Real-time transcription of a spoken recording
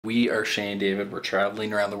We are Shay and David. We're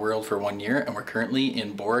traveling around the world for 1 year and we're currently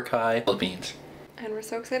in Boracay, Philippines. And we're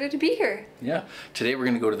so excited to be here. Yeah. Today we're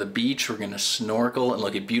going to go to the beach, we're going to snorkel and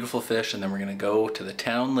look at beautiful fish, and then we're going to go to the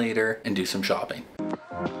town later and do some shopping.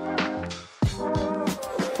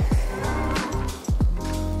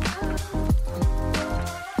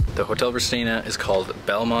 The hotel we're staying at is called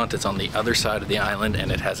Belmont. It's on the other side of the island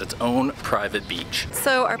and it has its own private beach.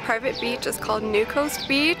 So our private beach is called New Coast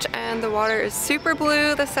Beach and the water is super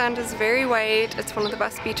blue, the sand is very white. It's one of the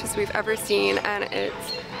best beaches we've ever seen and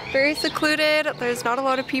it's very secluded. There's not a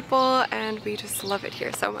lot of people and we just love it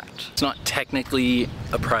here so much. It's not technically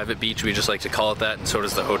a private beach, we just like to call it that, and so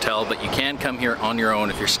does the hotel, but you can come here on your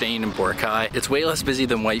own if you're staying in Boracay. It's way less busy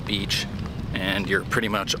than White Beach and you're pretty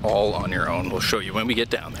much all on your own. We'll show you when we get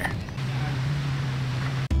down there.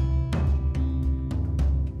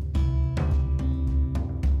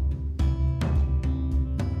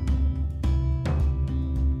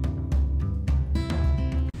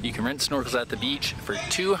 You can rent snorkels at the beach for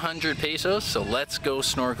 200 pesos, so let's go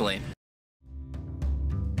snorkeling.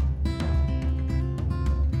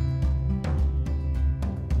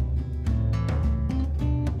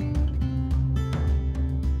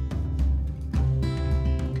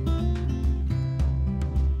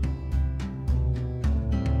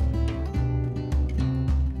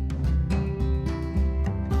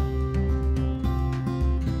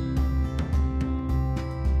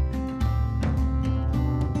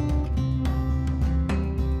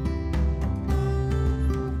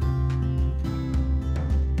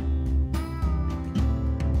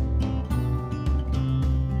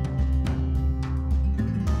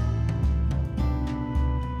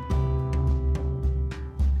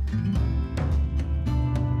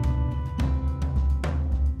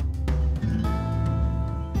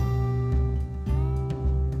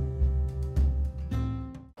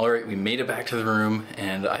 Alright, we made it back to the room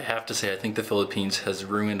and I have to say I think the Philippines has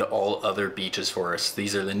ruined all other beaches for us.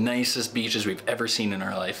 These are the nicest beaches we've ever seen in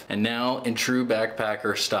our life. And now, in true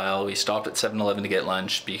backpacker style, we stopped at 7-Eleven to get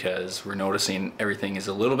lunch because we're noticing everything is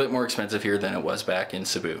a little bit more expensive here than it was back in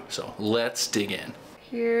Cebu. So let's dig in.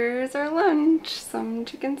 Here's our lunch. Some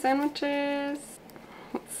chicken sandwiches,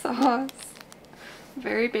 sauce,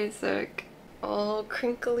 very basic, all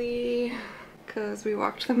crinkly because we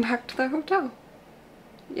walked them back to the hotel.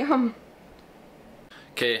 Yum.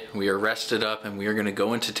 Okay, we are rested up and we are gonna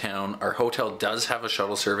go into town. Our hotel does have a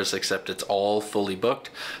shuttle service, except it's all fully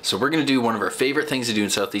booked. So we're gonna do one of our favorite things to do in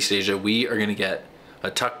Southeast Asia. We are gonna get a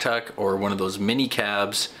tuk-tuk or one of those mini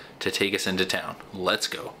cabs to take us into town. Let's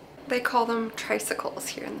go. They call them tricycles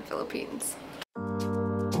here in the Philippines.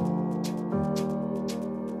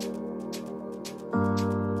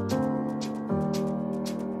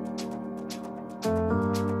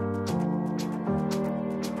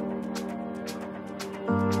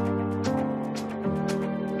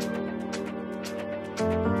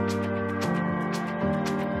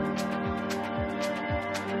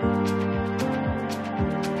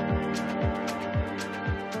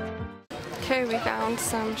 Okay, we found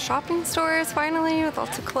some shopping stores finally with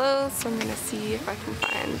lots of clothes, so I'm gonna see if I can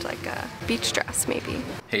find like a beach dress maybe.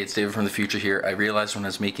 Hey, it's David from the future here. I realized when I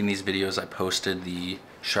was making these videos I posted the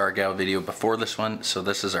Siargao video before this one, so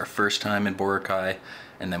this is our first time in Boracay,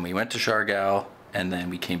 and then we went to Siargao and then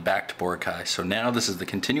we came back to Boracay. So now this is the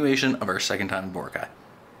continuation of our second time in Boracay.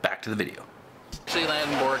 Back to the video. Actually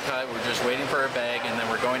landed in Boracay, we're just waiting for our bag and then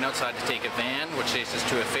we're going outside to take a van which takes us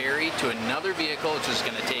to a ferry to another vehicle which is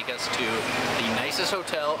going to take us to the nicest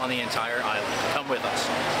hotel on the entire island. Come with us.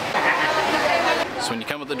 So when you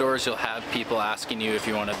come with the doors you'll have people asking you if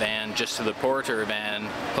you want a van just to the port or a van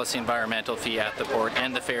plus the environmental fee at the port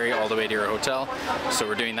and the ferry all the way to your hotel. So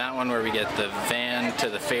we're doing that one where we get the van to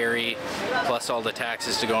the ferry plus all the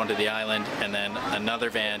taxes to go onto the island and then another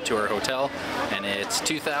van to our hotel, and it's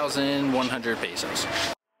 2,100 pesos.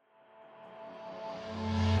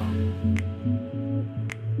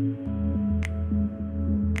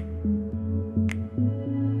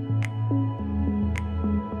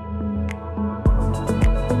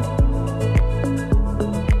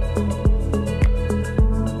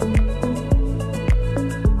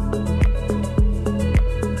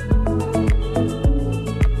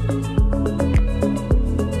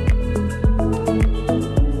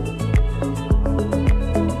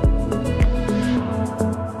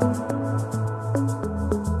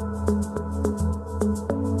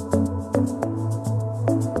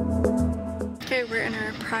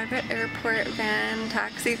 private airport van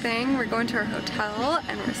taxi thing. We're going to our hotel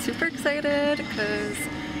and we're super excited because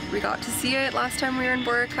we got to see it last time we were in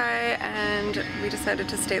Boracay and we decided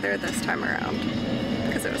to stay there this time around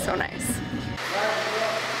because it was so nice.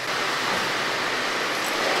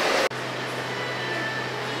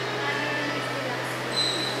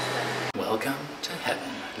 Welcome to heaven.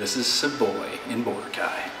 This is Savoy in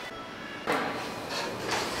Boracay.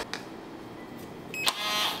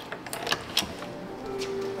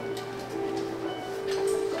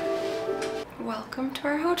 Welcome to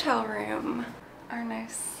our hotel room. Our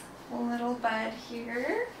nice little bed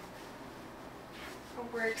here.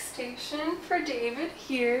 A workstation for David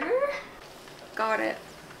here. Got it.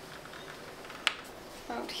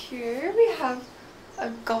 Out here we have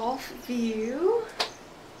a golf view.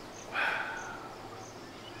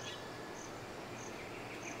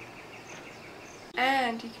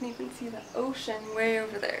 And you can even see the ocean way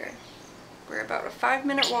over there. We're about a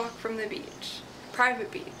 5-minute walk from the beach.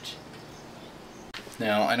 Private beach.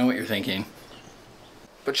 Now, I know what you're thinking.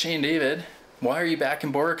 But Shane David, why are you back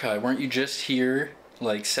in Boracay? Weren't you just here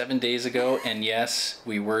like 7 days ago? And yes,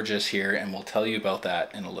 we were just here, and we'll tell you about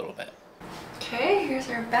that in a little bit. Okay, here's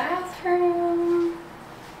our bathroom.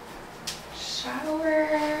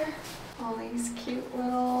 Shower. All these cute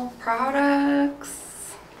little products.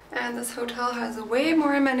 And this hotel has way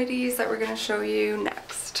more amenities that we're going to show you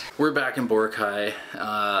next. We're back in Boracay.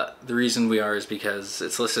 The reason we are is because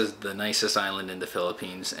it's listed as the nicest island in the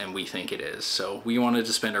Philippines, and we think it is. So we wanted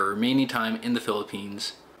to spend our remaining time in the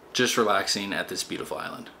Philippines just relaxing at this beautiful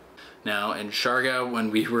island. Now in Siargao,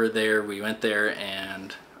 when we were there, we went there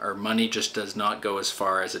and our money just does not go as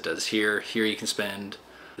far as it does here. Here you can spend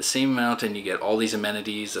the same amount and you get all these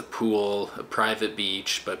amenities, a pool, a private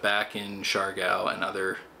beach, but back in Siargao and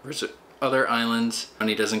other islands,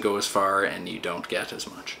 money doesn't go as far and you don't get as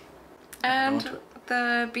much. And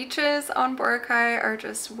the beaches on Boracay are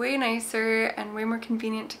just way nicer and way more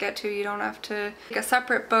convenient to get to. You don't have to take a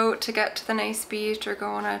separate boat to get to the nice beach or go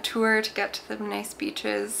on a tour to get to the nice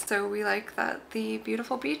beaches. So we like that the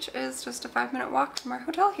beautiful beach is just a 5-minute walk from our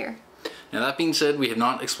hotel here. Now that being said, we have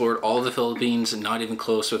not explored all of the Philippines, and not even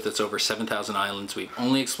close with its over 7,000 islands. We've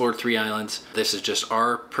only explored 3 islands. This is just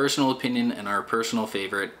our personal opinion, and our personal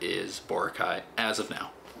favorite is Boracay as of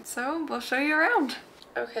now. So we'll show you around.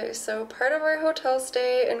 Okay, so part of our hotel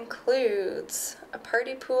stay includes a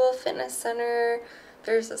party pool, fitness center,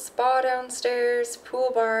 there's a spa downstairs,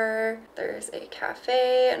 pool bar, there's a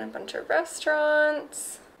cafe and a bunch of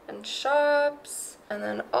restaurants and shops, and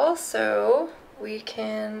then also we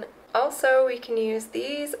can use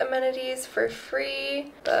these amenities for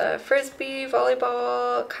free. The frisbee,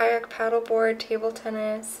 volleyball, kayak paddleboard, table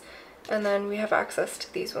tennis, and then we have access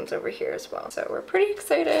to these ones over here as well. So we're pretty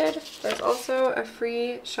excited. There's also a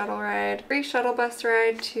free shuttle bus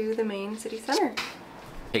ride to the main city center.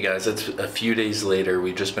 Hey guys, it's a few days later.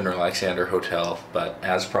 We've just been relaxing at our hotel, but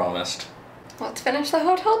as promised, let's finish the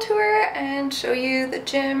hotel tour and show you the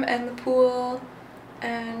gym and the pool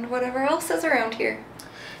and whatever else is around here.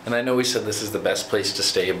 and I know we said this is the best place to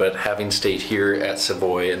stay, but having stayed here at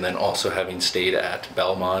Savoy and then also having stayed at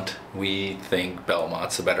Belmont, we think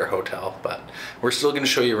Belmont's a better hotel, but we're still going to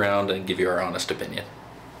show you around and give you our honest opinion.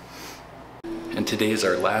 And today is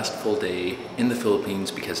our last full day in the Philippines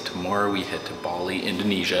because tomorrow we head to Bali,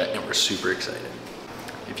 Indonesia, and we're super excited.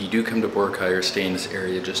 If you do come to Boracay or stay in this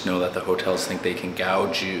area, just know that the hotels think they can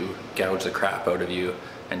gouge the crap out of you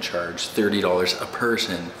and charge $30 a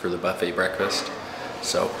person for the buffet breakfast.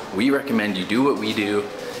 So we recommend you do what we do,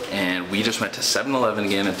 and we just went to 7-Eleven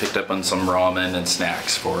again and picked up on some ramen and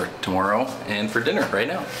snacks for tomorrow and for dinner right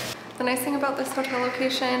now. The nice thing about this hotel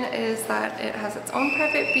location is that it has its own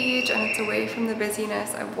private beach and it's away from the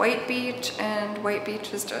busyness of White Beach, and White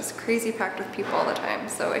Beach is just crazy packed with people all the time.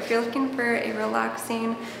 So if you're looking for a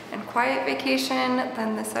relaxing and quiet vacation,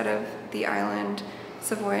 then this side of the island,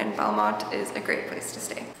 Savoy and Belmont, is a great place to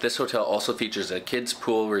stay. This hotel also features a kids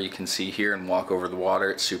pool where you can see here and walk over the water.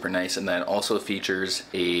 It's super nice, and then also features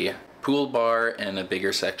a pool bar and a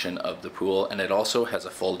bigger section of the pool, and it also has a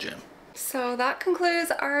full gym. So that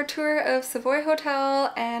concludes our tour of Savoy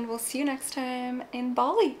Hotel, and we'll see you next time in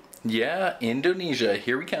Bali. Yeah, Indonesia,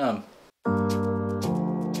 here we come.